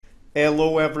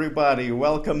Hello, everybody.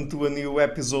 Welcome to a new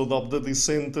episode of the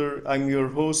Dissenter. I'm your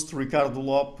host, Ricardo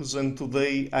Lopes, and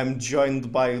today I'm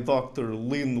joined by Dr.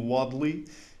 Lynn Wadley.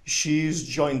 She is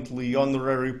jointly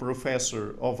honorary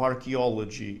professor of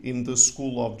archaeology in the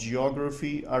School of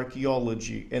Geography,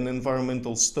 Archaeology, and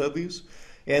Environmental Studies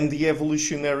and the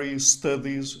Evolutionary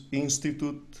Studies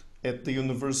Institute at the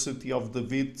University of the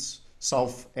Wits,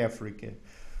 South Africa.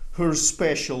 Her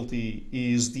specialty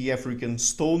is the African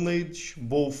Stone Age,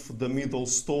 both the Middle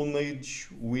Stone Age,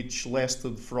 which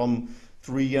lasted from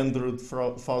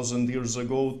 300,000 years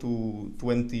ago to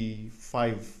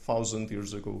 25,000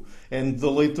 years ago, and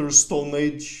the later Stone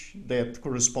Age that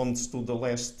corresponds to the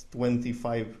last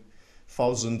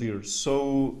 25,000 years.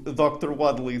 So, Dr.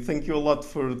 Wadley, thank you a lot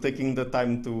for taking the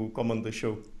time to come on the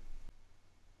show.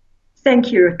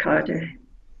 Thank you, Ricardo.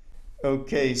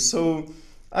 Okay, so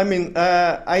I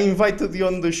invited you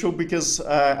on the show because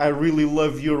I really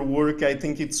love your work. I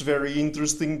think it's very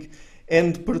interesting,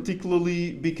 and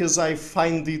particularly because I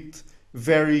find it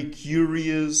very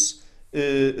curious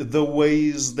the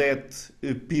ways that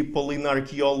people in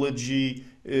archaeology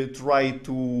try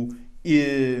to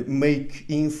make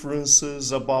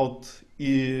inferences about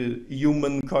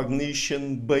human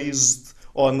cognition based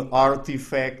on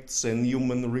artifacts and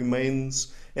human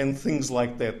remains and things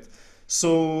like that.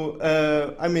 So,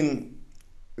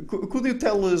 could you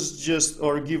tell us just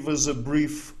or give us a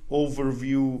brief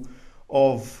overview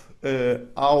of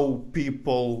how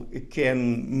people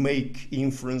can make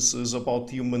inferences about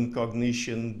human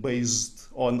cognition based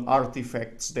on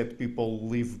artifacts that people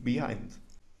leave behind?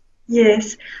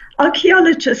 Yes,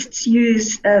 archaeologists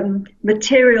use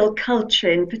material culture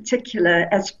in particular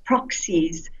as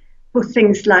proxies for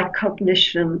things like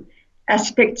cognition,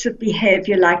 aspects of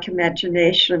behavior like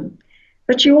imagination.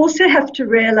 But you also have to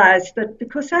realize that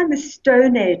because I'm a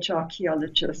Stone Age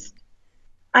archaeologist,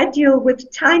 I deal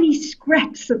with tiny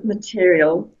scraps of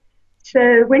material.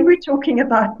 So when we're talking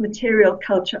about material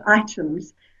culture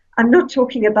items, I'm not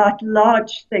talking about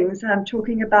large things, I'm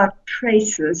talking about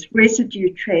traces,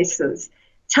 residue traces,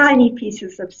 tiny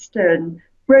pieces of stone,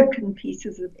 broken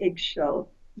pieces of eggshell,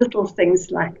 little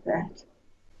things like that.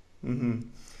 Mm-hmm.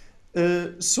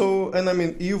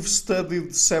 You've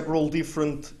studied several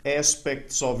different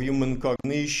aspects of human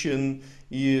cognition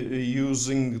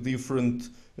using different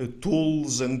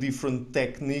tools and different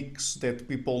techniques that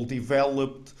people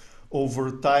developed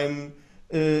over time.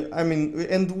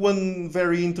 And one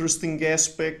very interesting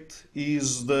aspect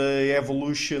is the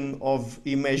evolution of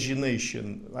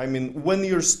imagination. When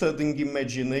you're studying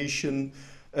imagination,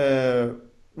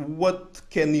 what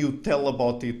can you tell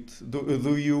about it?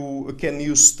 Can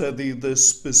you study the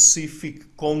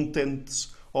specific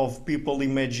contents of people's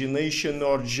imagination,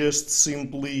 or just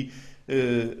simply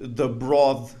the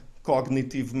broad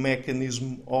cognitive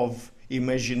mechanism of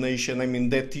imagination?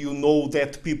 That you know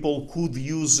that people could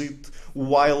use it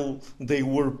while they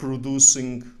were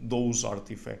producing those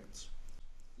artifacts.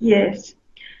 Yes.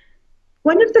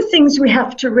 One of the things we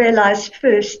have to realize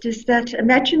first is that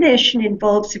imagination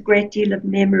involves a great deal of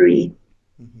memory.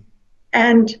 Mm-hmm.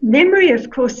 And memory, of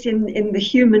course, in the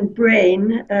human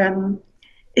brain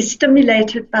is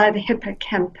stimulated by the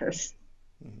hippocampus.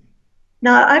 Mm-hmm.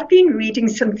 Now, I've been reading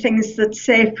some things that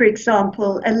say, for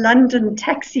example, a London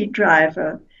taxi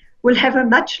driver will have a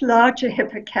much larger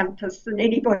hippocampus than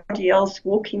anybody else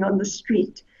walking on the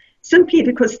street, simply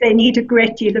because they need a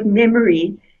great deal of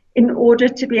memory in order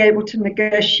to be able to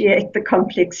negotiate the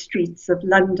complex streets of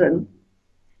London.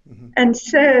 Mm-hmm. And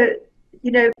so,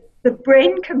 the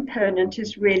brain component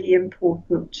is really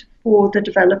important for the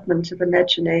development of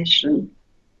imagination.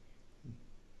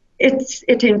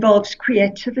 It involves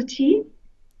creativity,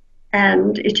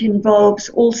 and it involves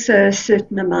also a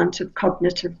certain amount of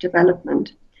cognitive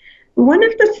development. One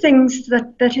of the things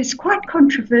that is quite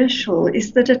controversial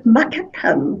is that at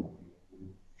Macapam,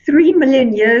 3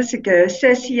 million years ago,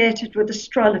 associated with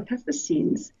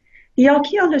Australopithecines, the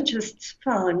archaeologists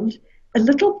found a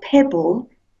little pebble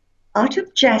out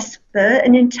of jasper,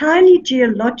 an entirely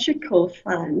geological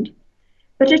find,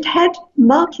 but it had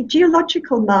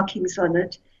geological markings on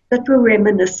it that were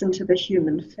reminiscent of a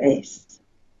human face.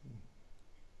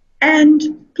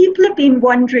 And people have been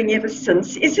wondering ever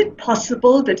since, is it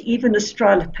possible that even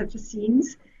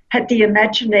Australopithecines had the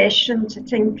imagination to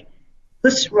think,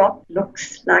 this rock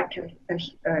looks like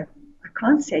I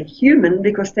can't say human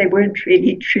because they weren't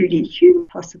really truly human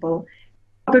possible,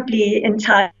 probably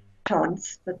entire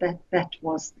chance that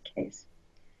was the case.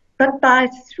 But by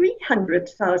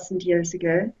 300,000 years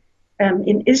ago,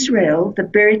 in Israel, the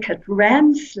Berikat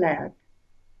ram slab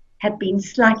had been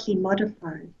slightly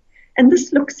modified. And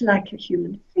this looks like a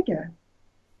human figure.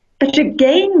 But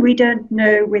again, we don't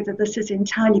know whether this is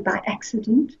entirely by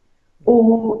accident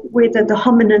or whether the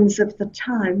hominins of the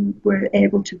time were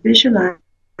able to visualize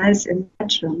and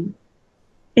imagine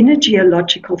in a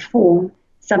geological form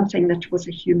something that was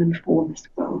a human form as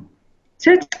well.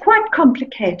 So it's quite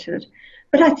complicated.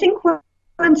 But I think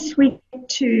once we get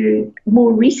to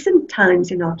more recent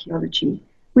times in archaeology,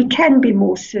 we can be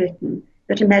more certain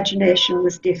that imagination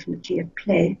was definitely at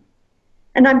play.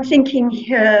 And I'm thinking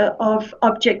here of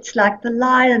objects like the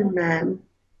Lion Man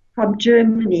from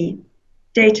Germany,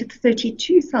 dated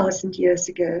 32,000 years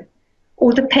ago,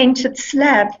 or the painted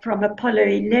slab from Apollo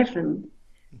 11,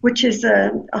 which is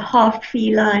a half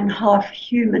feline, half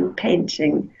human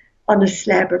painting on a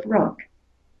slab of rock.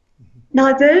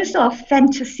 Now, those are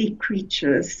fantasy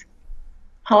creatures,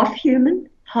 half human,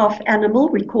 half animal.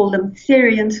 We call them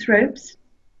therianthropes.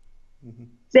 Mm-hmm.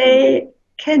 They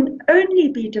can only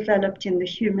be developed in the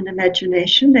human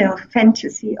imagination. They are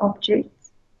fantasy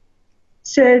objects.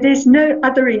 So there's no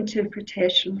other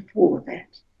interpretation for that,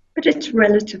 but it's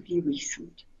relatively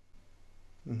recent.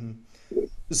 Mm-hmm.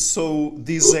 So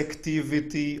this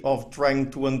activity of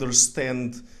trying to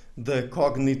understand the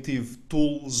cognitive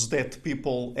tools that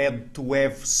people had to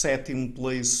have set in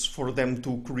place for them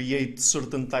to create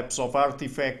certain types of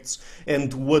artifacts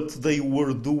and what they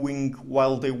were doing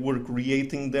while they were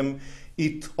creating them,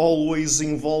 it always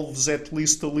involves at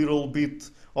least a little bit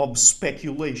of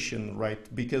speculation,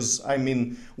 right? Because, I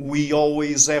mean, we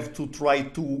always have to try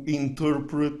to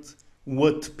interpret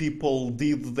what people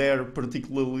did there,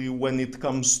 particularly when it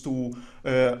comes to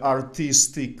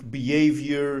artistic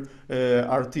behavior,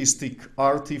 artistic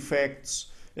artifacts.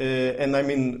 And I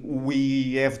mean,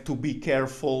 we have to be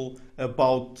careful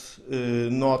about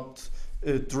not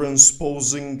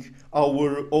transposing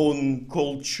our own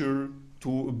culture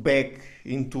to back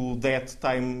into that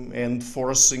time and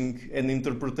forcing an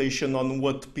interpretation on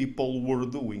what people were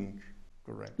doing.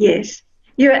 Correct? Yes.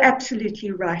 You're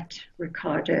absolutely right,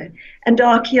 Ricardo. And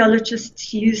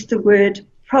archaeologists use the word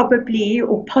probably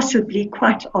or possibly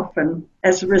quite often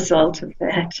as a result of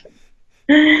that.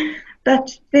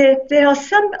 But there are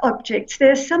some objects,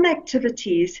 there are some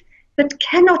activities that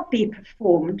cannot be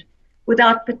performed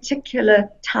without particular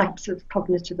types of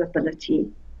cognitive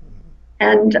ability.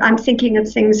 And I'm thinking of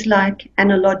things like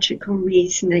analogical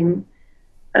reasoning.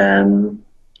 There's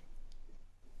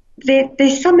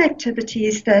some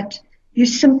activities that you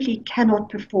simply cannot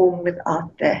perform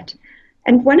without that.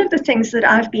 And one of the things that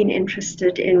I've been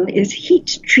interested in is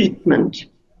heat treatment.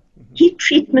 Heat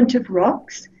treatment of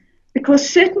rocks, because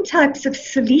certain types of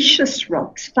siliceous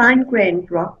rocks,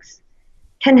 fine-grained rocks,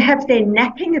 can have their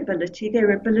napping ability,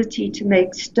 their ability to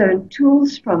make stone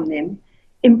tools from them,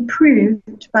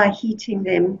 improved by heating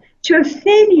them to a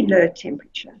fairly low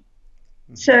temperature.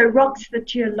 So rocks that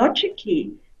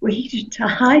geologically were heated to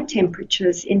high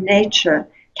temperatures in nature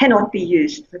cannot be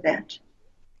used for that.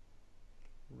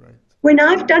 Right. When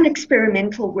I've done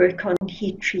experimental work on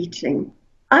heat treating,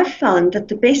 I've found that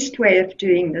the best way of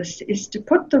doing this is to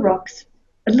put the rocks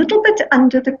a little bit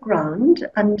under the ground,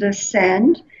 under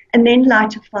sand, and then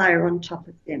light a fire on top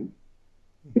of them.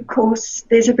 Because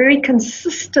there's a very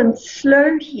consistent,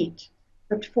 slow heat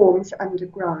that forms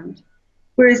underground.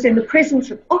 Whereas in the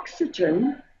presence of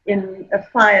oxygen in a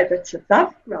fire that's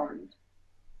above ground,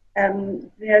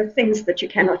 there are things that you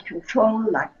cannot control,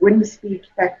 like wind speed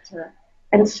factor,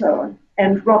 and so on.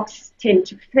 And rocks tend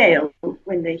to fail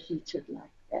when they're heated like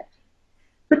that.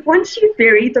 But once you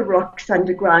bury the rocks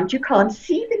underground, you can't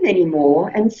see them anymore.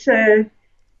 And so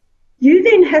you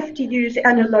then have to use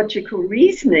analogical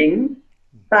reasoning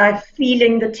by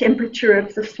feeling the temperature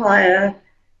of the fire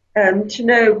to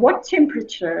know what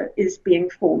temperature is being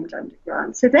formed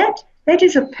underground. So that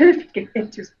is a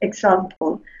perfect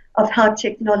example of how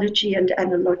technology and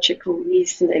analogical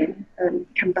reasoning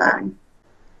combine.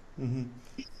 Mm-hmm.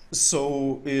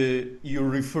 So you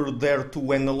referred there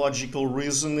to analogical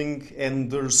reasoning, and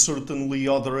there's certainly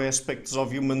other aspects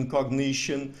of human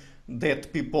cognition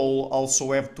that people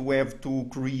also have to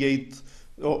create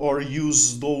or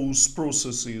use those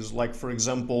processes, like, for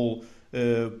example,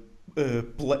 the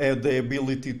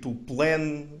ability to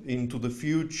plan into the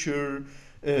future,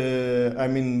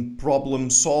 problem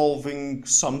solving,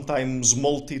 sometimes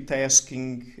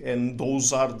multitasking, and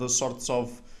those are the sorts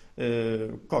of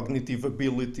cognitive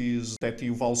abilities that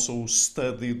you've also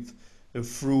studied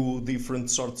through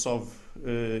different sorts of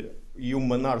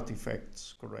human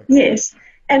artifacts, correct? Yes,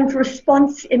 and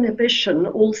response inhibition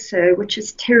also, which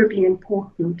is terribly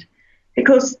important,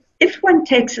 because if one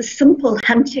takes a simple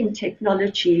hunting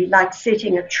technology like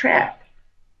setting a trap,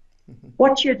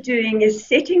 what you're doing is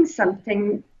setting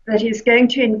something that is going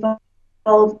to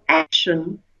involve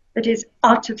action that is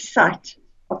out of sight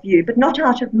of you, but not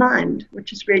out of mind,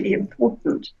 which is really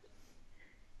important.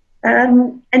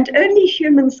 And only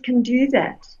humans can do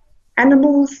that.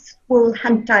 Animals will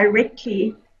hunt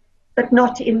directly, but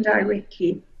not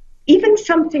indirectly. Even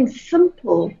something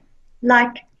simple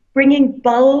like bringing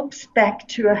bulbs back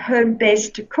to a home base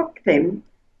to cook them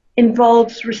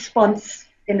involves response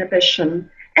inhibition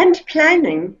and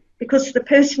planning, because the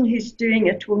person who's doing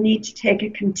it will need to take a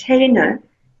container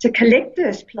to collect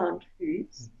those plant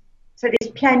foods. So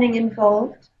there's planning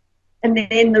involved. And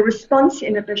then the response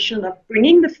inhibition of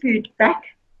bringing the food back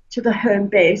to the home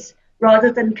base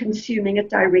rather than consuming it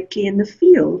directly in the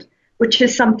field, which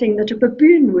is something that a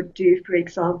baboon would do, for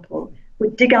example,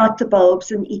 would dig out the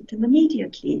bulbs and eat them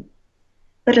immediately.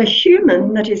 But a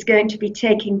human that is going to be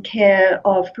taking care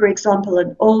of, for example,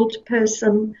 an old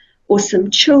person or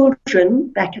some children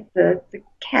back at the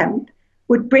camp,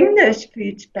 would bring those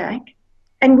foods back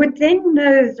and would then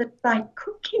know that by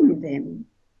cooking them,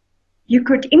 you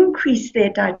could increase their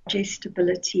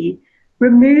digestibility,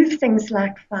 remove things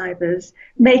like fibers,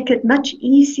 make it much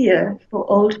easier for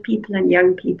old people and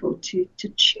young people to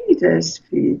chew those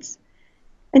foods.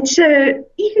 And so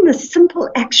even a simple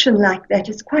action like that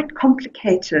is quite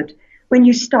complicated when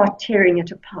you start tearing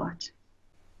it apart.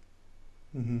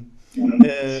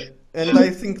 And I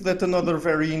think that another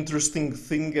very interesting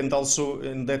thing, and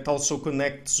that also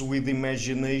connects with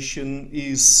imagination,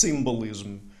 is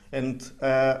symbolism. And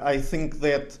I think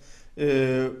that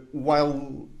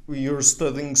while you're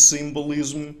studying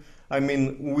symbolism, I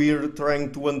mean, we're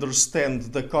trying to understand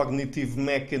the cognitive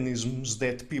mechanisms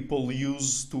that people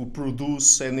use to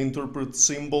produce and interpret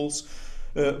symbols,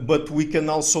 but we can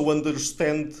also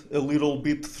understand a little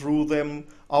bit through them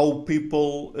how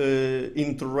people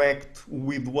interact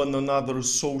with one another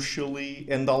socially,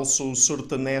 and also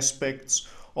certain aspects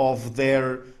of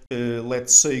their,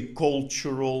 let's say,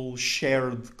 cultural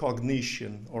shared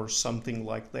cognition or something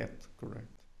like that, correct?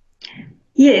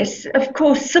 Yes, of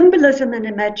course, symbolism and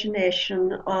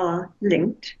imagination are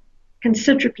linked,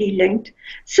 considerably linked.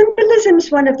 Symbolism is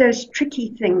one of those tricky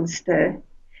things, though.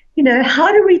 You know,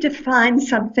 how do we define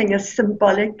something as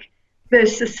symbolic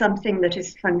versus something that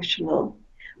is functional?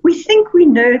 We think we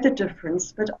know the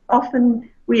difference, but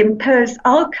often we impose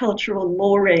our cultural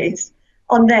mores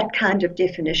on that kind of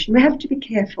definition. We have to be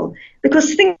careful,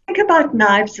 because think about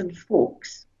knives and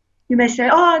forks. You may say,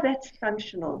 oh, that's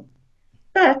functional.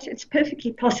 But it's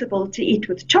perfectly possible to eat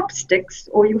with chopsticks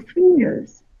or your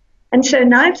fingers. And so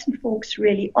knives and forks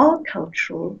really are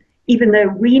cultural, even though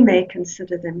we may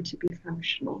consider them to be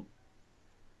functional.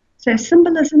 So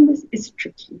symbolism is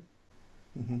tricky.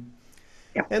 Mm-hmm.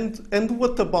 Yeah. And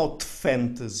what about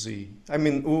fantasy? I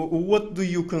mean, what do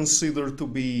you consider to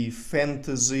be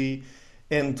fantasy,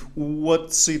 and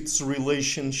what's its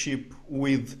relationship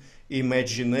with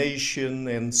imagination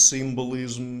and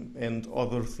symbolism and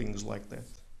other things like that?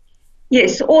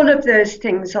 Yes, all of those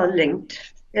things are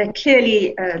linked. They're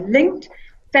clearly linked.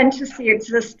 Fantasy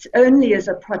exists only as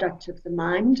a product of the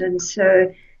mind, and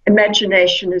so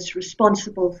imagination is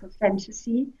responsible for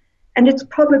fantasy, and it's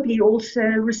probably also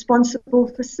responsible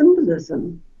for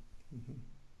symbolism.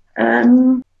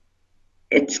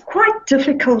 It's quite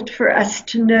difficult for us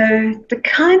to know the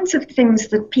kinds of things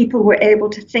that people were able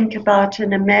to think about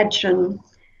and imagine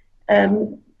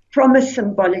from a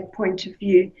symbolic point of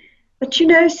view. But you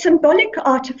know, symbolic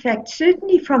artifacts,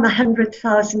 certainly from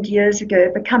 100,000 years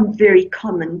ago, become very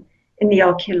common in the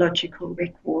archaeological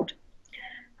record.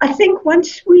 I think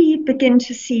once we begin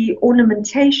to see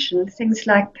ornamentation, things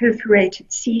like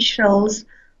perforated seashells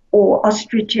or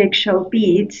ostrich eggshell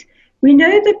beads, we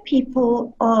know that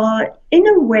people are, in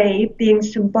a way, being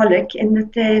symbolic in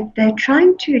that they're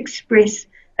trying to express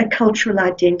a cultural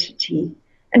identity.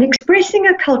 And expressing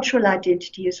a cultural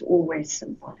identity is always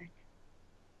symbolic.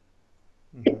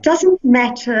 It doesn't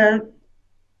matter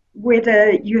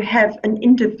whether you have an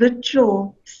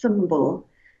individual symbol,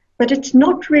 but it's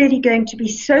not really going to be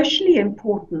socially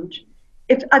important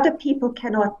if other people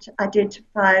cannot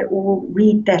identify or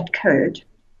read that code.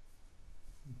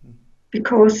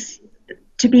 Because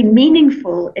to be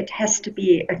meaningful, it has to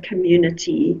be a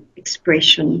community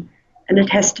expression, and it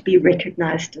has to be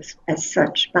recognized as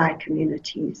such by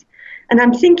communities. And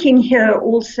I'm thinking here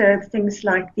also of things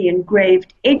like the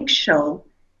engraved eggshell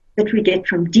that we get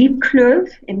from Deep Kloof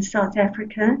in South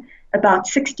Africa about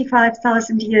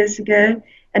 65,000 years ago,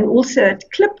 and also at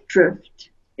Klipdrift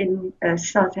in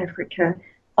South Africa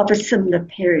of a similar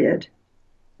period.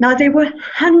 Now, there were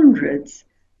hundreds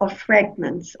of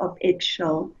fragments of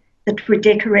eggshell that were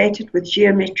decorated with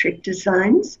geometric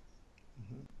designs.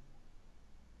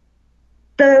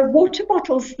 The water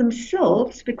bottles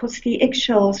themselves, because the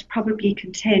eggshells probably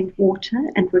contained water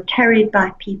and were carried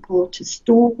by people to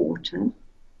store water,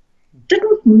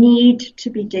 didn't need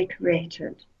to be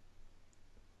decorated.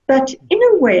 But in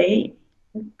a way,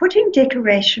 putting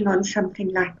decoration on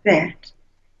something like that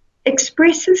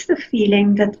expresses the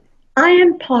feeling that I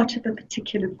am part of a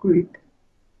particular group.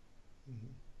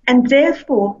 And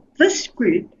therefore, this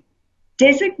group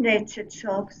designates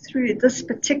itself through this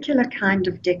particular kind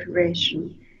of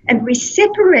decoration. And we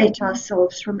separate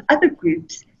ourselves from other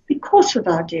groups because of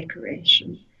our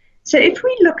decoration. So if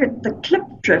we look at the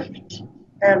Klipdrift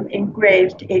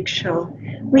engraved eggshell,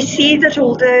 we see that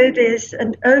although there's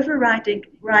an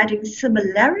overriding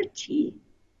similarity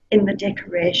in the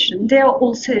decoration, there are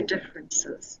also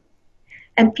differences.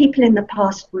 And people in the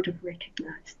past would have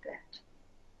recognized that.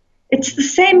 It's the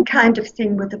same kind of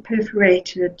thing with the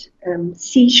perforated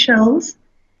seashells.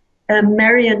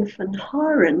 Marion van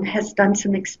Haren has done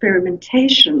some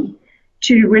experimentation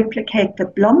to replicate the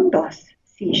Blomboth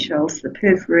seashells, the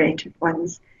perforated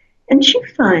ones. And she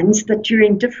finds that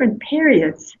during different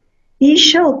periods, these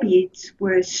shell beads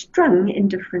were strung in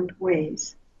different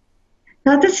ways.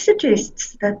 Now, this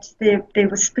suggests that there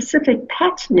was specific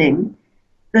patterning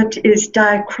that is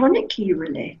diachronically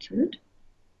related.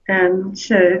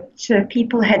 So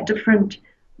people had different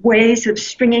ways of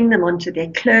stringing them onto their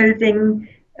clothing,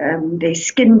 their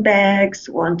skin bags,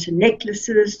 or onto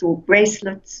necklaces or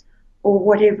bracelets, or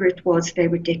whatever it was they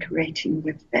were decorating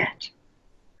with that.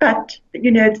 But,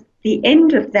 the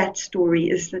end of that story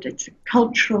is that it's a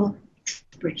cultural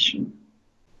expression.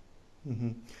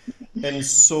 Mm-hmm. And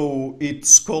so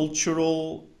it's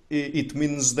cultural, it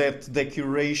means that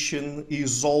decoration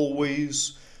is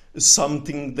always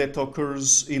something that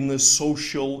occurs in a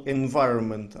social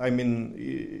environment. I mean,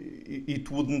 it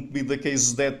wouldn't be the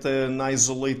case that an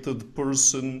isolated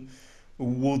person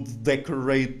would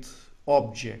decorate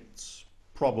objects,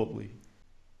 probably.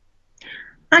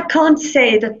 I can't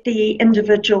say that the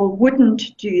individual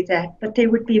wouldn't do that, but there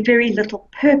would be very little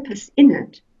purpose in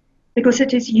it, because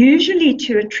it is usually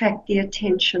to attract the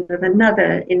attention of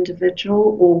another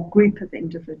individual or group of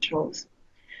individuals.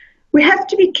 We have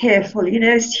to be careful.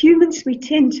 As humans, we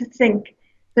tend to think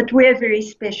that we're very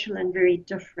special and very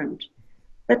different.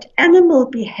 But animal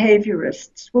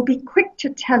behaviorists will be quick to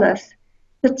tell us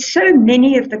that so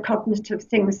many of the cognitive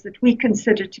things that we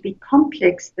consider to be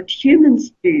complex that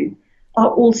humans do are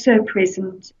also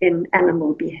present in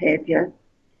animal behavior.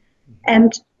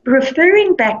 And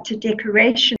referring back to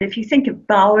decoration, if you think of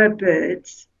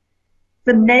bowerbirds,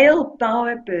 the male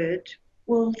bowerbird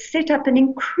will set up an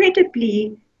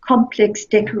incredibly complex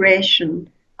decoration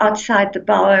outside the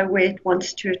bower where it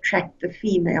wants to attract the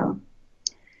female.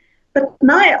 But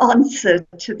my answer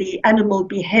to the animal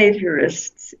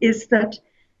behaviorists is that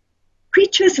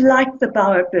creatures like the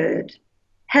bowerbird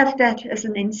have that as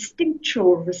an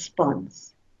instinctual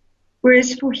response,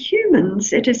 whereas for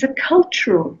humans it is a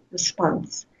cultural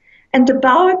response. And a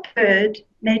bowerbird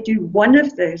may do one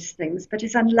of those things, but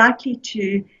is unlikely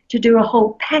to do a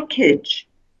whole package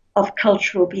of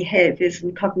cultural behaviors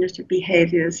and cognitive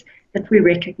behaviors that we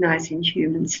recognize in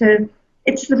humans. So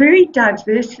it's the very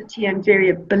diversity and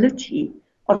variability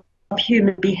of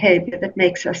human behavior that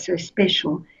makes us so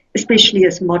special, especially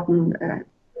as modern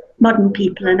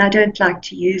people. And I don't like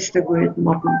to use the word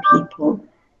modern people.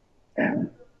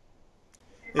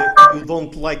 You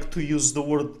don't like to use the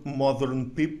word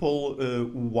modern people.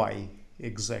 Why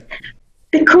exactly?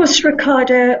 Because,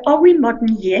 Ricardo, are we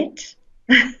modern yet?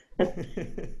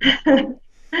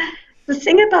 The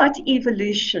thing about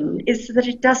evolution is that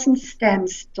it doesn't stand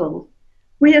still.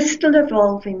 We are still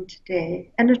evolving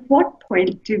today. And at what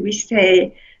point do we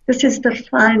say this is the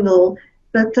final,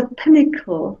 the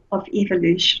pinnacle of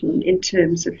evolution in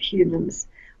terms of humans?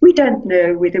 We don't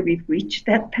know whether we've reached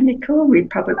that pinnacle. We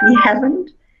probably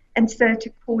haven't. And so to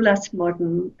call us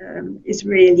modern is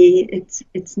really,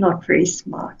 it's not very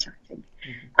smart, I think.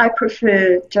 Mm-hmm. I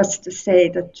prefer just to say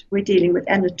that we're dealing with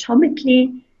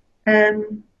anatomically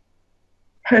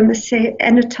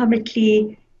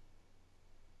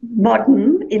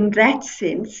modern, in that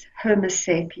sense, Homo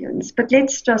sapiens. But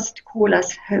let's just call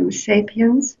us Homo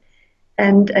sapiens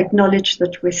and acknowledge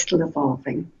that we're still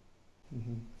evolving.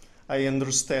 Mm-hmm. I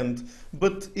understand.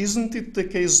 But isn't it the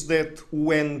case that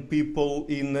when people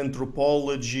in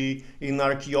anthropology, in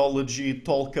archaeology,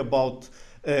 talk about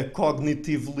a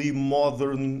cognitively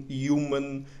modern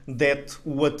human, that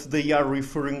what they are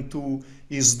referring to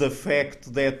is the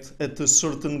fact that at a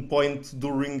certain point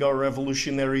during our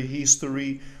evolutionary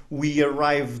history, we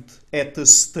arrived at a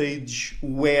stage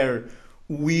where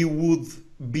we would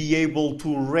be able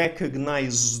to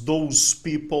recognize those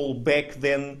people back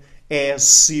then as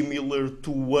similar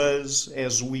to us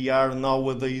as we are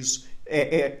nowadays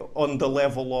on the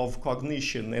level of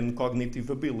cognition and cognitive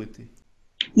ability.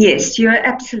 Yes, you're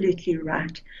absolutely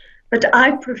right. But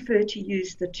I prefer to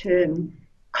use the term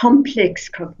complex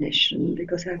cognition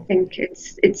because I think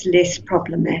it's less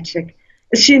problematic.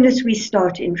 As soon as we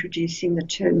start introducing the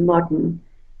term modern,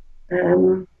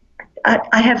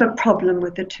 I have a problem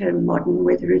with the term modern,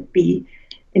 whether it be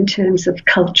in terms of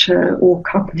culture or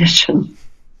cognition.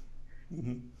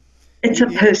 Mm-hmm. It's a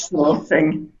personal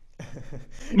thing.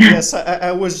 Yes,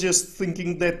 I was just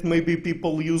thinking that maybe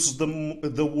people use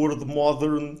the word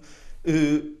modern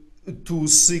to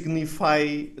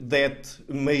signify that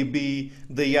maybe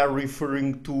they are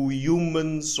referring to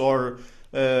humans or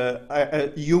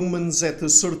humans at a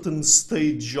certain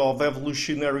stage of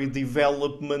evolutionary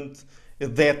development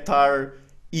that are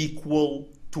equal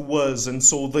to us, and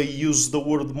so they use the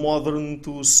word modern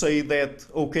to say that,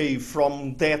 okay,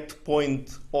 from that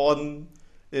point on,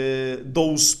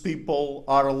 those people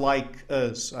are like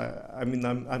us. I mean,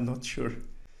 I'm not sure.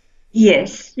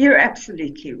 Yes, you're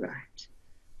absolutely right.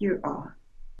 You are.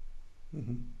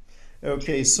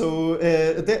 Okay, so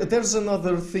there's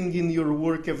another thing in your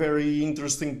work, a very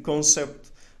interesting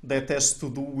concept that has to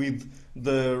do with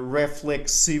the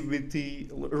reflexivity,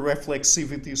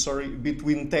 sorry,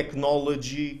 between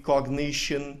technology,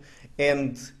 cognition,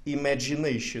 and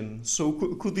imagination. So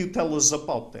could you tell us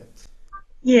about that?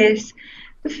 Yes.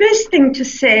 The first thing to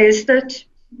say is that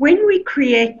when we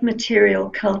create material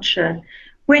culture,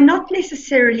 we're not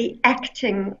necessarily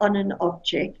acting on an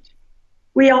object,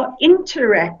 we are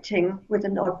interacting with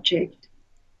an object.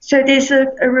 So there's a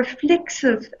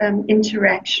reflexive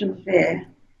interaction there.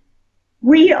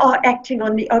 We are acting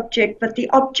on the object, but the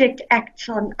object acts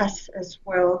on us as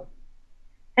well.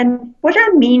 And what I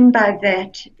mean by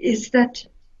that is that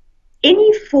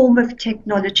any form of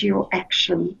technology or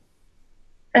action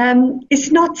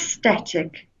is not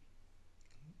static.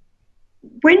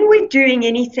 When we're doing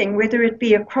anything, whether it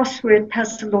be a crossword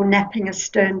puzzle or napping a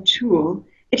stone tool,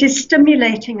 it is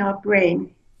stimulating our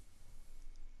brain.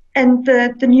 And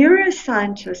the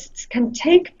neuroscientists can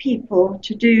take people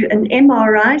to do an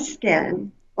MRI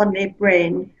scan on their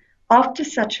brain after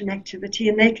such an activity,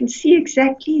 and they can see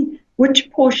exactly which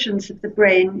portions of the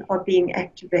brain are being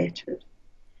activated.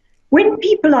 When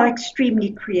people are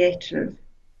extremely creative,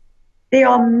 there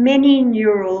are many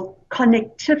neural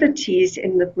connectivities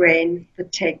in the brain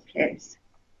that take place.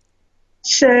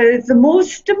 So the more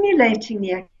stimulating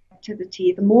the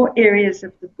activity, the more areas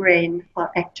of the brain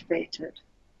are activated.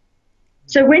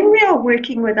 So when we are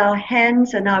working with our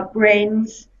hands and our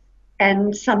brains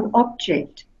and some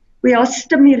object, we are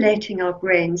stimulating our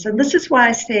brains. And this is why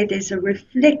I say there's a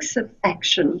reflexive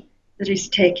action that is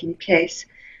taking place.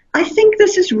 I think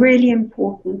this is really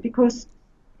important because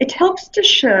it helps to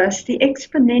show us the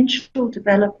exponential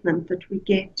development that we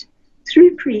get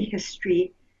through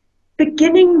prehistory,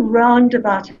 beginning round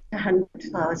about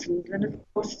 100,000. And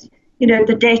of course,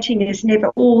 the dating is never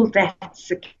all that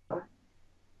secure.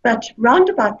 But round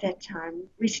about that time,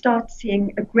 we start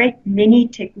seeing a great many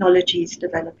technologies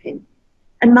developing.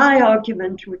 And my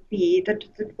argument would be that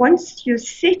once you're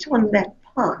set on that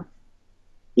path,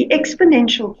 the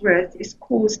exponential growth is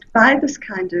caused by this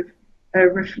kind of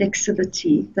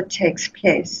reflexivity that takes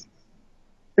place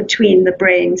between the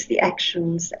brains, the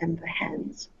actions, and the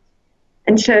hands.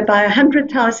 And so by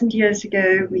 100,000 years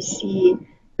ago, we see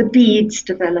the beads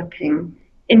developing,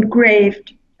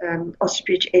 engraved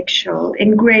ostrich eggshell,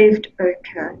 engraved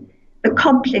ochre, the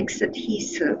complex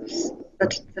adhesives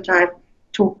that I've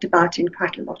talked about in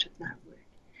quite a lot of my work,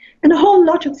 and a whole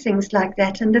lot of things like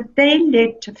that, and that they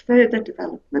led to further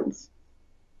developments.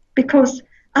 Because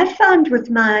I found with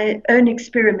my own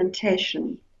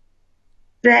experimentation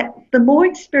that the more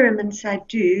experiments I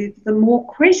do, the more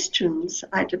questions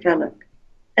I develop,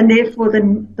 and therefore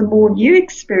the more new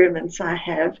experiments I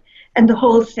have, and the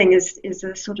whole thing is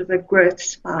a sort of a growth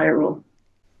spiral.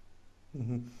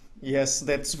 Mm-hmm. Yes,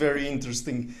 that's very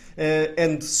interesting.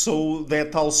 And so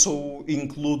that also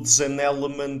includes an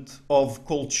element of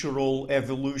cultural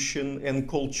evolution and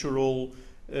cultural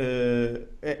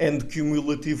and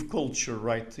cumulative culture,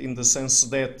 right? In the sense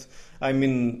that, I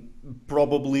mean,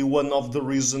 probably one of the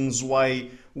reasons why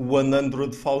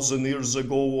 100,000 years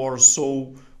ago or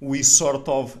so we sort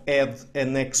of had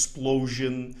an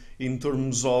explosion in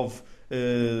terms of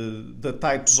the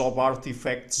types of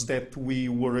artifacts that we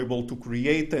were able to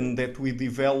create and that we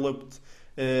developed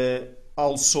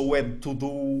also had to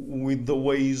do with the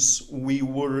ways we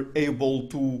were able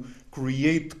to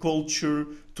create culture,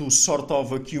 to sort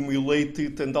of accumulate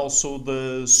it, and also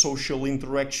the social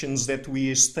interactions that we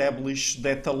established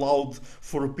that allowed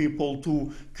for people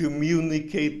to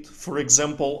communicate, for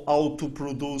example, how to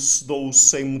produce those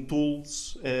same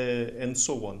tools and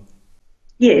so on.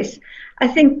 Yes, I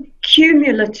think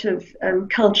cumulative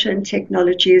culture and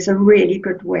technology is a really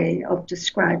good way of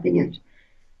describing it.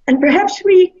 And perhaps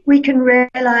we can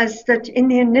realize that in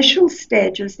the initial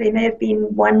stages, there may have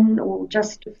been one or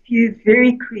just a few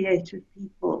very creative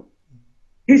people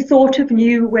who thought of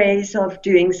new ways of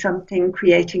doing something,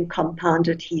 creating compound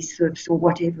adhesives or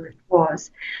whatever it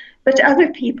was. But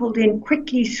other people then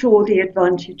quickly saw the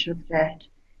advantage of that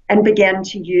and began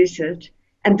to use it.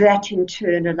 And that in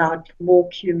turn allowed for more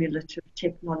cumulative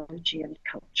technology and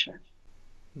culture.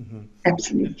 Mm-hmm.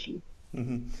 Absolutely.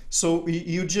 Mm-hmm. So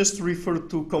you just referred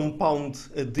to compound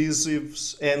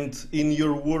adhesives, and in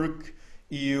your work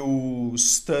you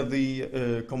study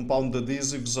compound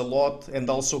adhesives a lot and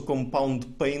also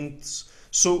compound paints.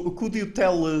 So could you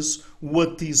tell us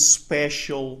what is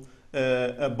special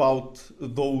about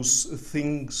those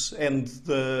things and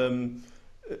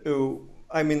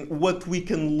what we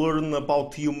can learn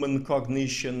about human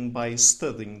cognition by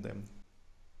studying them?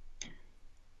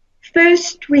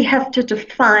 First, we have to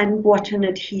define what an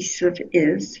adhesive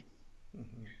is.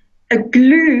 Mm-hmm. A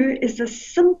glue is a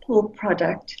simple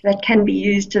product that can be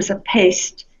used as a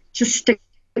paste to stick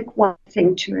one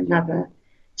thing to another.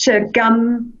 So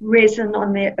gum, resin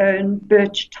on their own,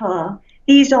 birch tar,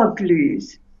 these are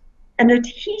glues. An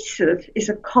adhesive is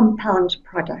a compound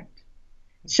product.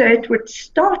 So it would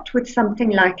start with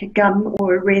something like a gum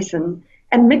or a resin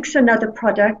and mix another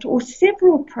product or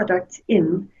several products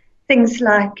in, things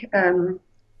like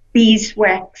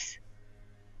beeswax,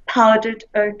 powdered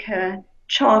ochre,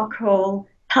 charcoal,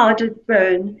 powdered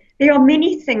bone. There are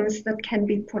many things that can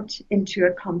be put into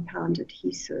a compound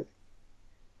adhesive.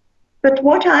 But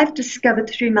what I've discovered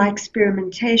through my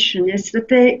experimentation is that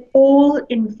they all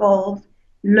involve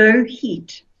low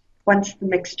heat once the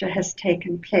mixture has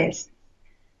taken place.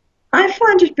 I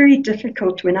found it very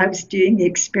difficult when I was doing the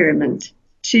experiment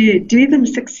to do them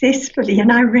successfully,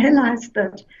 and I realized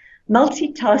that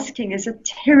multitasking is a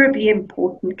terribly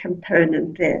important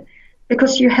component there,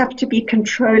 because you have to be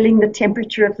controlling the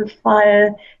temperature of the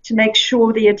fire to make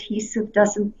sure the adhesive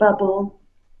doesn't bubble,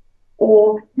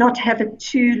 or not have it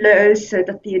too low so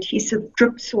that the adhesive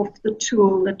drips off the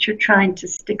tool that you're trying to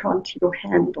stick onto your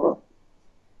handle.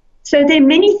 So there are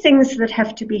many things that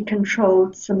have to be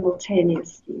controlled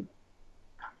simultaneously.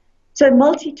 So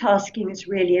multitasking is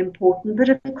really important, but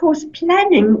of course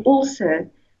planning also,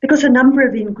 because a number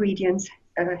of ingredients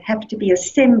have to be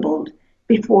assembled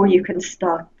before you can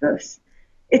start this.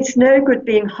 It's no good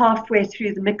being halfway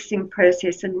through the mixing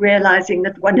process and realizing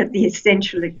that one of the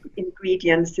essential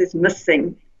ingredients is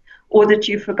missing, or that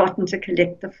you've forgotten to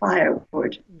collect the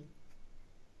firewood.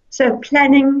 So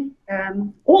planning,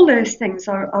 all those things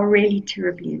are really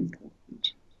terribly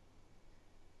important.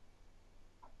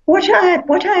 What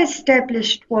I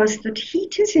established was that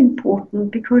heat is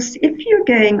important because if you're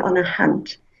going on a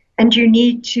hunt and you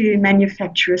need to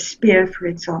manufacture a spear, for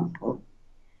example,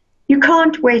 you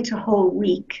can't wait a whole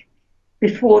week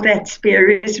before that spear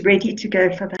is ready to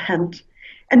go for the hunt.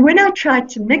 And when I tried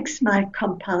to mix my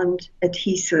compound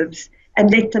adhesives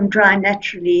and let them dry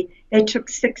naturally, they took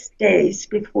 6 days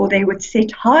before they would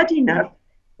set hard enough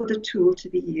for the tool to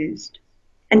be used.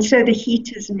 And so the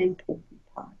heat is an important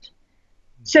part.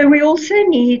 So we also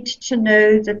need to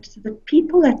know that the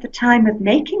people at the time of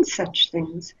making such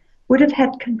things would have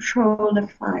had control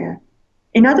of fire.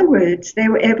 In other words, they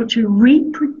were able to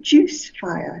reproduce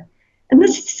fire. And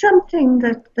this is something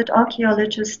that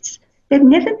archaeologists, they've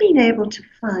never been able to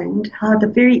find how the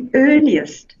very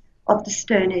earliest of the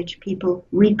Stone Age people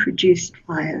reproduced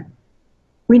fire.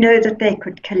 We know that they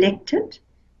could collect it,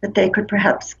 that they could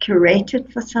perhaps curate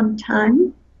it for some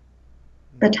time,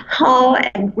 but how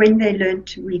and when they learned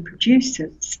to reproduce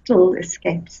it still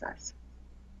escapes us.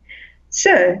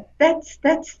 So that's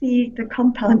the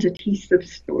compound adhesive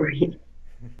story.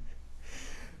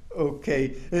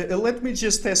 Okay, let me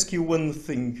just ask you one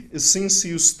thing. Since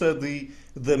you study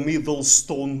the Middle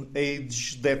Stone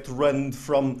Age that ran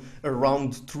from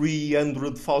around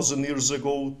 300,000 years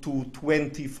ago to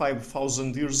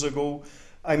 25,000 years ago,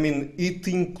 I mean, it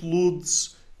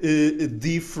includes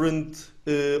different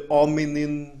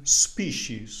hominin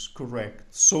species, correct?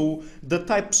 So the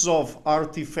types of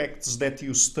artifacts that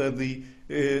you study,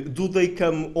 do they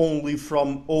come only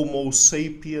from Homo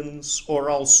sapiens or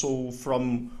also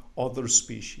from other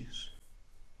species?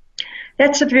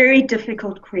 That's a very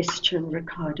difficult question,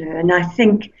 Ricardo, and I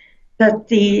think that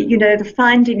the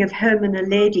finding of Homo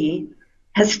naledi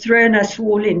has thrown us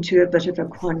all into a bit of a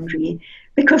quandary,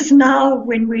 because now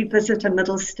when we visit a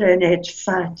Middle Stone Age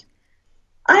site,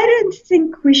 I don't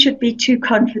think we should be too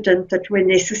confident that we're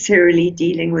necessarily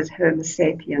dealing with Homo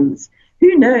sapiens.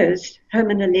 Who knows?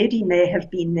 Homo naledi may have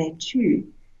been there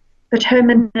too. But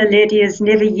Homo naledi has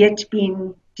never yet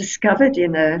been discovered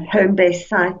in a home-based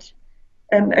site,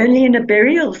 only in a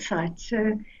burial site.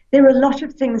 So there are a lot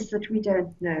of things that we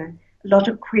don't know, a lot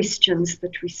of questions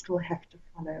that we still have to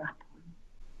follow up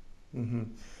on. Mm-hmm.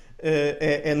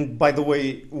 And by the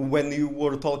way, when you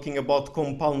were talking about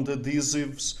compound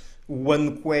adhesives,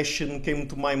 one question came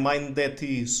to my mind, that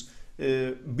is,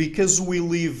 because we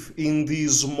live in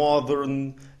these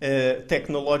modern,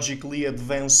 technologically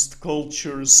advanced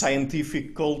cultures,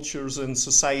 scientific cultures and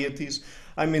societies,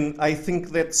 I mean, I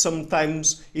think that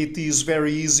sometimes it is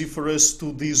very easy for us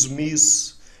to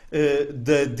dismiss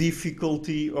the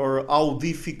difficulty, or how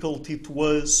difficult it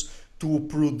was to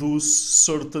produce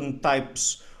certain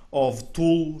types of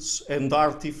tools and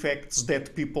artifacts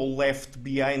that people left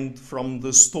behind from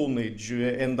the Stone Age.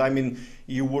 And I mean,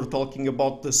 you were talking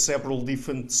about the several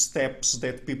different steps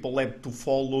that people had to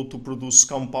follow to produce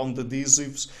compound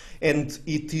adhesives, and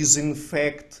it is in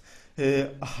fact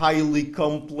highly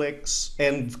complex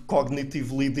and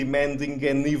cognitively demanding,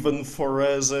 and even for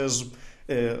us as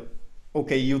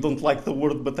okay, you don't like the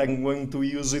word, but I'm going to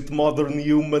use it, modern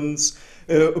humans,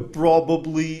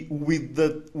 probably with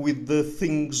the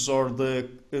things or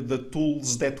the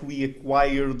tools that we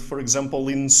acquired, for example,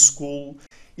 in school,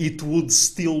 it would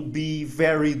still be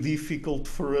very difficult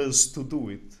for us to do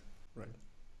it, right?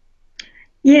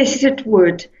 Yes, it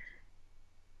would.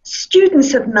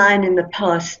 Students of mine in the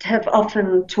past have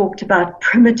often talked about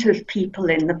primitive people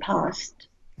in the past.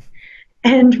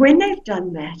 And when they've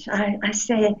done that, I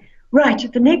say, right,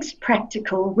 at the next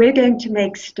practical, we're going to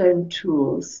make stone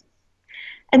tools.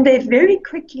 And they very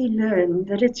quickly learn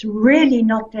that it's really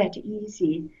not that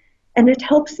easy. And it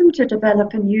helps them to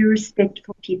develop a new respect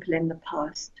for people in the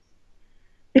past.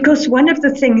 Because one of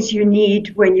the things you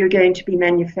need when you're going to be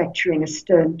manufacturing a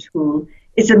stone tool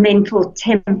is a mental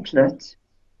template.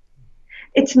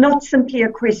 It's not simply a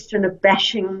question of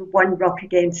bashing one rock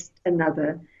against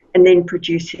another and then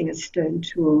producing a stone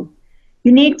tool.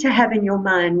 You need to have in your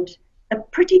mind a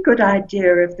pretty good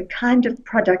idea of the kind of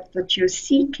product that you're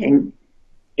seeking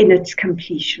in its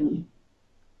completion.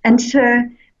 And so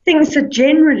things are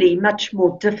generally much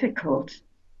more difficult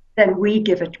than we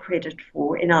give it credit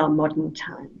for in our modern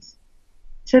times.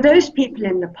 So those people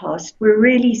in the past were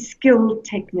really skilled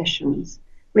technicians.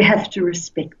 We have to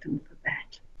respect them for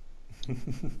that.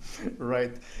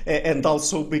 Right. And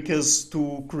also because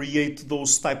to create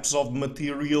those types of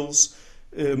materials,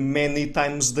 many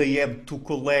times they had to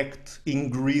collect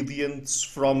ingredients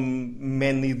from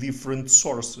many different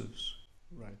sources.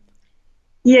 Right.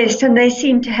 Yes, and they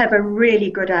seem to have a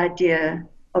really good idea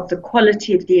of the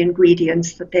quality of the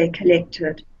ingredients that they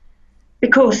collected.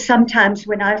 Because sometimes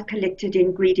when I've collected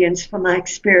ingredients for my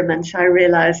experiments, I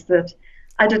realize that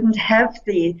I didn't have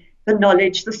the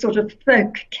knowledge, the sort of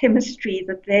folk chemistry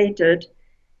that they did.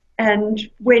 And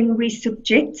when we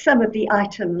subject some of the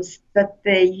items that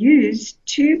they use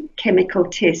to chemical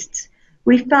tests,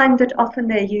 we find that often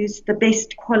they use the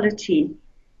best quality.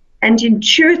 And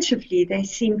intuitively, they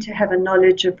seem to have a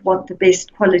knowledge of what the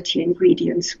best quality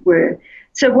ingredients were.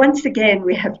 So once again,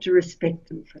 we have to respect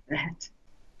them for that.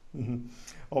 Mm-hmm.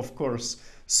 Of course.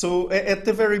 So at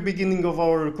the very beginning of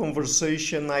our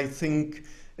conversation, I think,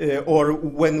 or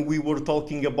when we were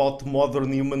talking about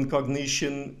modern human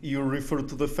cognition, you refer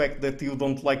to the fact that you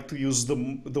don't like to use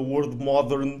the word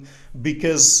modern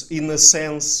because, in a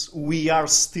sense, we are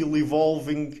still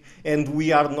evolving and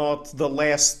we are not the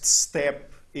last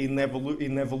step in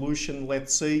evolution,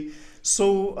 let's say.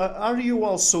 So are you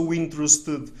also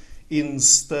interested in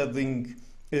studying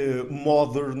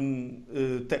modern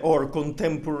or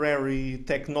contemporary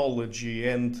technology,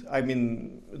 and I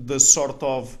mean the sort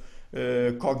of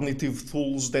cognitive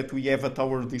tools that we have at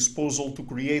our disposal to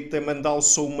create them, and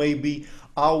also maybe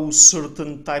how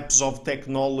certain types of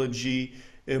technology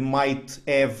might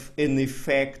have an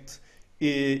effect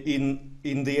in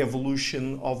the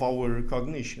evolution of our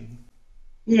cognition?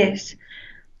 Yes.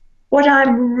 What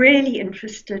I'm really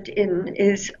interested in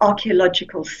is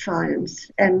archaeological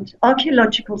science, and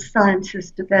archaeological science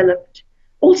has developed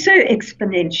also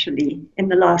exponentially in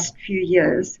the last few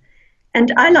years.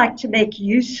 And I like to make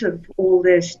use of all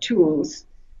those tools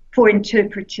for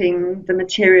interpreting the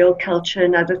material culture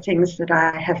and other things that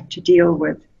I have to deal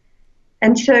with.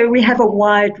 And so we have a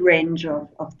wide range of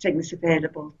things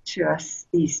available to us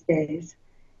these days.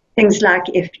 Things like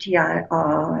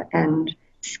FTIR and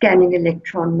scanning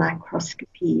electron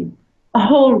microscopy, a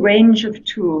whole range of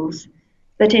tools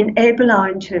that enable our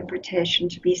interpretation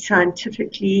to be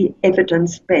scientifically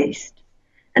evidence-based.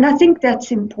 And I think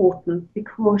that's important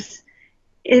because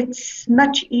it's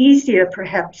much easier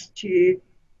perhaps to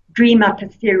dream up a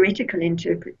theoretical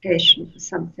interpretation for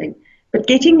something, but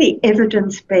getting the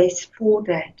evidence base for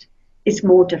that is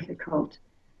more difficult.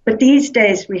 But these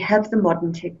days we have the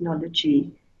modern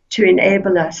technology to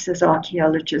enable us as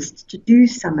archaeologists to do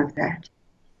some of that.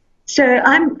 So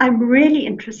I'm really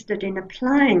interested in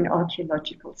applying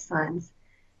archaeological science,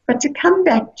 but to come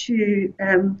back to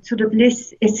sort of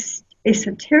less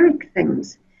esoteric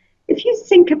things, if you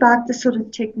think about the sort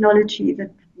of technology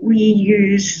that we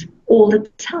use all the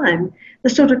time, the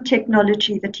sort of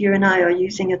technology that you and I are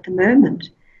using at the moment,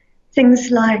 things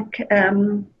like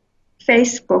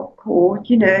Facebook or,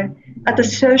 other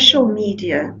social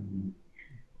media,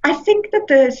 I think that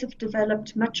those have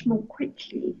developed much more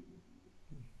quickly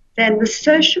than the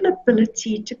social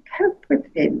ability to cope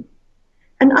with them.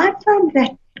 And I find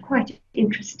that quite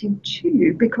interesting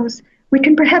too, because we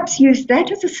can perhaps use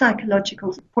that as a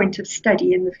psychological point of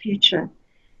study in the future.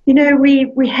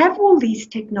 We have all these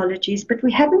technologies, but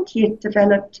we haven't yet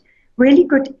developed really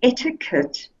good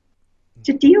etiquette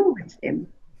to deal with them.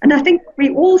 And I think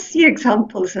we all see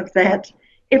examples of that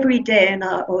every day in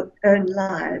our own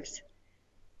lives.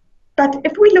 But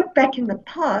if we look back in the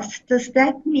past, does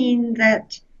that mean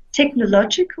that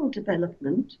technological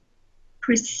development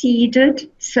preceded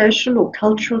social or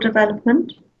cultural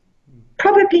development?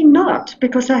 Probably not,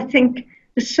 because I think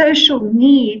the social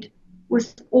need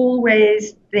was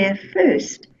always there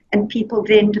first, and people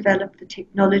then developed the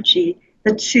technology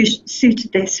that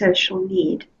suited their social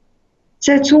need.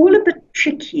 So it's all a bit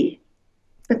tricky,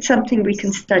 but something we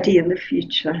can study in the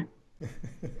future.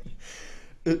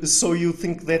 So you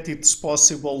think that it's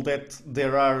possible that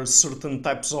there are certain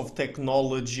types of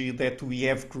technology that we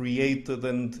have created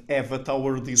and have at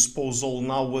our disposal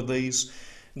nowadays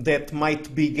that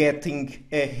might be getting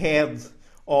ahead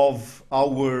of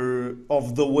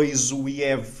the ways we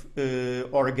have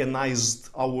organized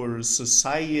our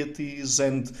societies,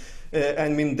 and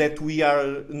that we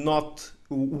are not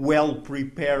well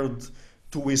prepared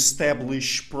to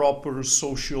establish proper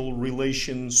social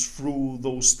relations through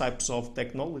those types of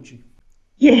technology?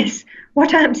 Yes,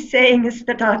 what I'm saying is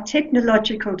that our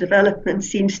technological development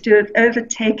seems to have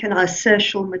overtaken our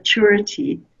social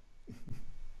maturity.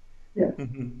 Yeah.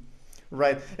 Mm-hmm.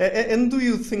 Right. And do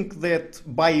you think that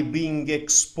by being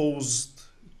exposed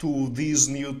to these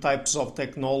new types of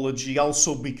technology,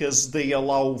 also because they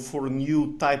allow for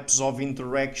new types of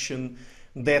interaction,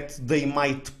 that they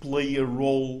might play a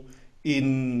role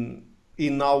in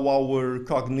how our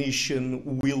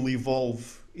cognition will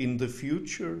evolve in the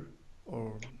future?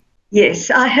 Or Yes,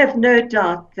 I have no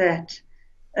doubt that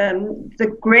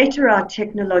the greater our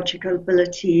technological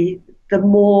ability, the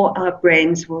more our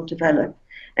brains will develop.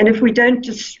 And if we don't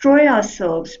destroy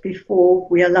ourselves before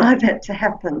we allow that to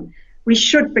happen, we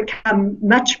should become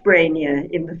much brainier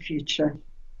in the future.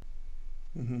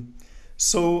 Mhm.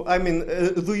 So,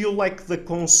 do you like the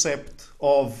concept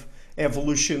of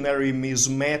evolutionary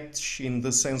mismatch in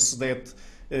the sense that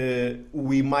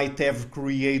we might have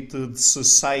created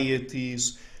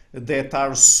societies that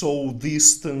are so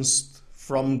distanced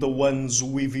from the ones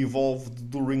we've evolved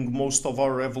during most of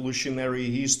our evolutionary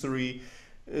history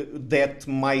that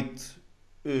might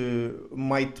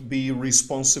be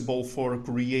responsible for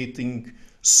creating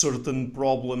certain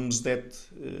problems that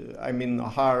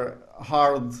are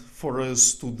hard for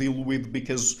us to deal with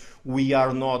because we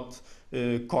are not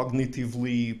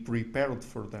cognitively prepared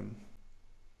for them?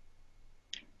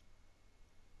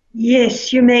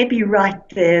 Yes, you may be right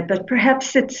there, but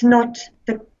perhaps it's not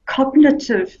the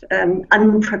cognitive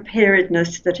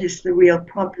unpreparedness that is the real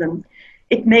problem.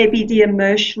 It may be the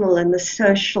emotional and the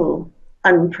social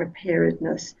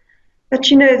unpreparedness. But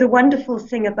the wonderful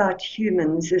thing about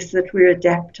humans is that we're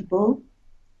adaptable.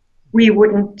 We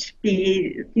wouldn't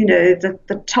be,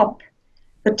 the top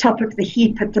of the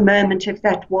heap at the moment if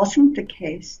that wasn't the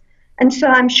case. And so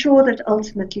I'm sure that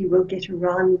ultimately we'll get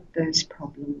around those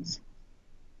problems.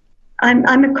 I'm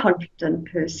a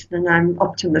confident person and I'm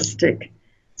optimistic.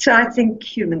 So I think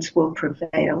humans will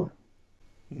prevail.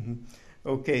 Mhm.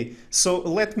 Okay, so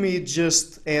let me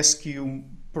just ask you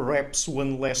perhaps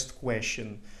one last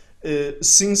question.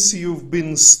 Since you've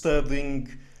been studying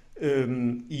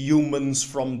humans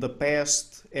from the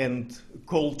past and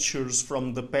cultures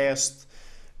from the past,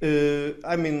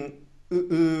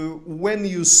 when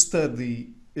you study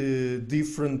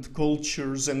different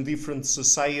cultures and different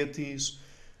societies,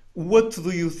 what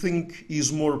do you think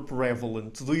is more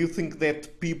prevalent? Do you think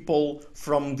that people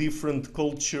from different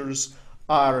cultures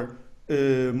are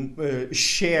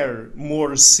share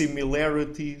more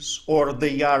similarities, or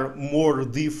they are more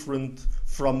different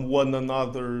from one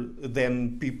another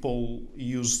than people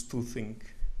used to think?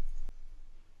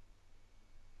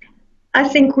 I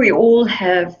think we all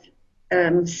have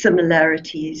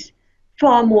similarities,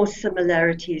 far more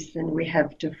similarities than we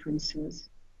have differences.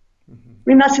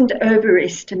 We mustn't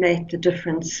overestimate the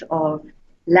difference of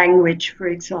language, for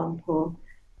example,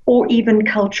 or even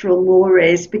cultural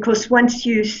mores, because once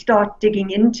you start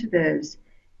digging into those,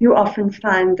 you often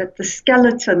find that the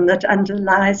skeleton that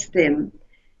underlies them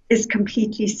is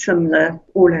completely similar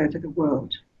all over the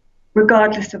world,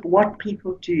 regardless of what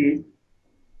people do,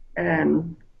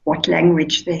 what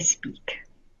language they speak.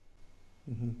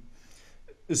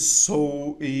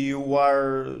 So you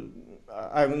are,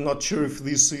 I'm not sure if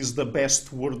this is the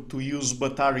best word to use,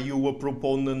 but are you a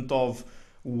proponent of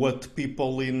what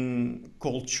people in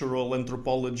cultural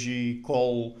anthropology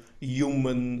call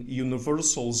human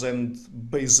universals, and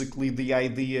basically the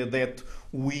idea that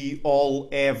we all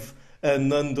have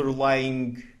an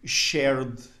underlying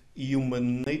shared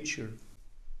human nature?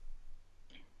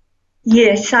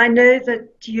 Yes, I know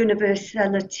that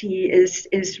universality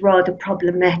is rather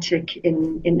problematic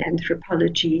in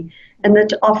anthropology, and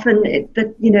that often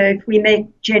if we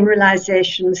make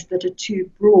generalizations that are too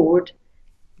broad,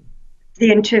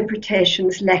 the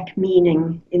interpretations lack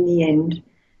meaning in the end.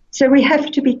 So we have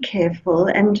to be careful,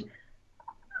 and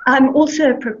I'm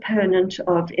also a proponent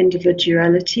of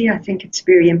individuality. I think it's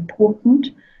very important.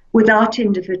 Without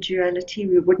individuality,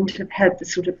 we wouldn't have had the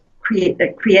sort of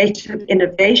creative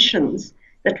innovations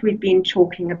that we've been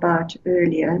talking about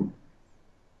earlier.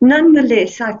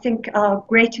 Nonetheless, I think our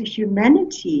greater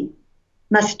humanity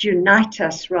must unite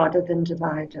us rather than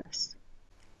divide us.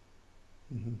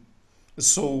 Mm-hmm.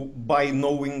 So by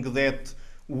knowing that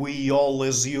we all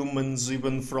as humans,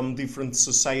 even from different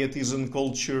societies and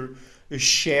culture,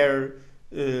 share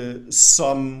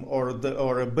some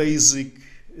or a basic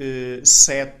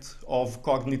set of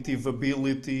cognitive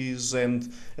abilities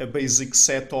and a basic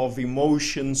set of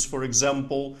emotions, for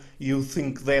example, you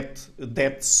think that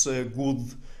that's a good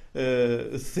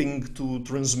thing to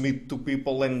transmit to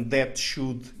people, and that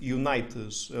should unite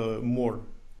us more,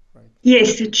 right?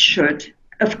 Yes, it should.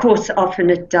 Of course, often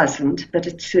it doesn't, but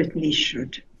it certainly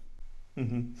should.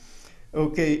 Mm-hmm.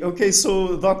 Okay.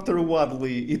 So, Dr.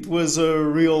 Wadley, it was a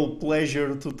real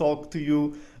pleasure to talk to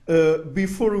you.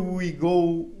 Before we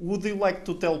go, would you like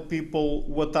to tell people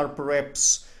what are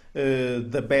perhaps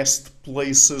the best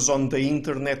places on the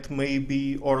internet,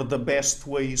 maybe, or the best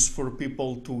ways for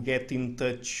people to get in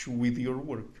touch with your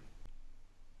work?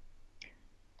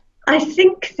 I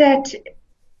think that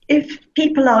if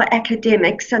people are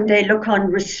academics and they look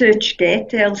on ResearchGate,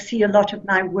 they'll see a lot of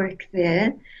my work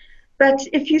there. But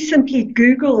if you simply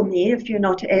Google me, if you're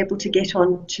not able to get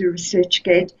on to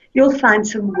ResearchGate, you'll find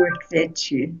some work there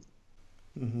too.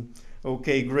 Mm-hmm.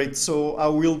 Okay, great. So I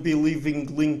will be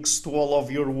leaving links to all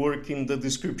of your work in the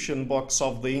description box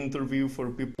of the interview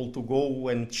for people to go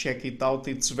and check it out.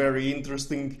 It's very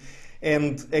interesting.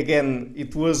 And again,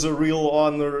 it was a real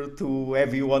honor to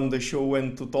have you on the show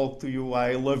and to talk to you.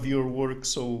 I love your work,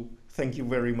 so thank you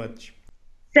very much.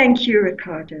 Thank you,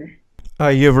 Ricardo.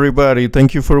 Hi everybody,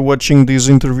 thank you for watching this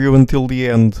interview until the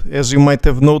end. As you might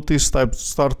have noticed, I've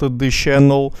started this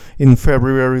channel in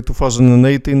February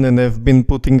 2018 and have been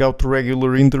putting out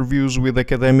regular interviews with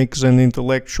academics and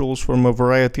intellectuals from a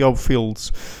variety of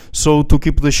fields. So to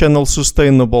keep the channel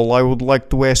sustainable, I would like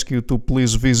to ask you to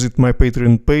please visit my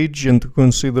Patreon page and to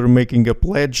consider making a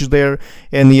pledge there.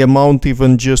 Any amount,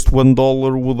 even just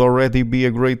 $1, would already be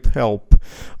a great help.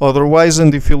 Otherwise,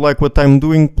 and if you like what I'm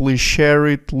doing, please share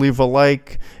it, leave a like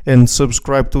and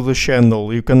subscribe to the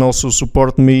channel. You can also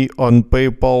support me on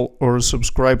PayPal or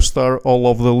Subscribestar. All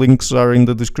of the links are in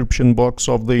the description box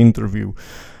of the interview.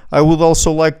 I would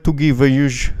also like to give a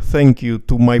huge thank you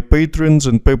to my patrons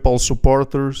and PayPal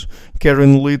supporters: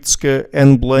 Karen Litska,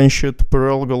 Anne Blanchett,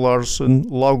 Perel Galarson,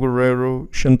 Lau Guerrero,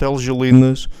 Chantel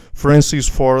Gelinas, Francis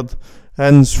Ford,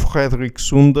 Hans Frederic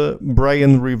Sunda,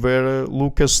 Brian Rivera,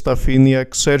 Lucas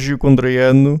Stafiniak, Sérgio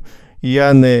Condreanu,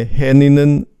 Jane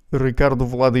Henninen, Ricardo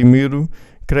Vladimiro,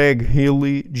 Craig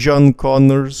Healy, John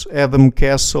Connors, Adam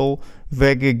Castle,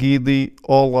 Vega Guidi,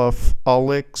 Olaf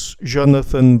Alex,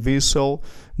 Jonathan Wiesel,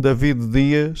 David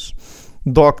Dias,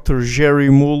 Dr. Jerry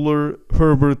Muller,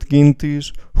 Herbert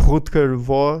Gintis, Rutger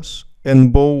Voss,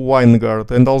 and Bo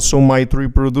Weingart, and also my 3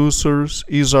 producers,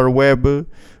 Isar Webbe,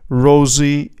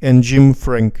 Rosie, and Jim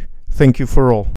Frank. Thank you for all.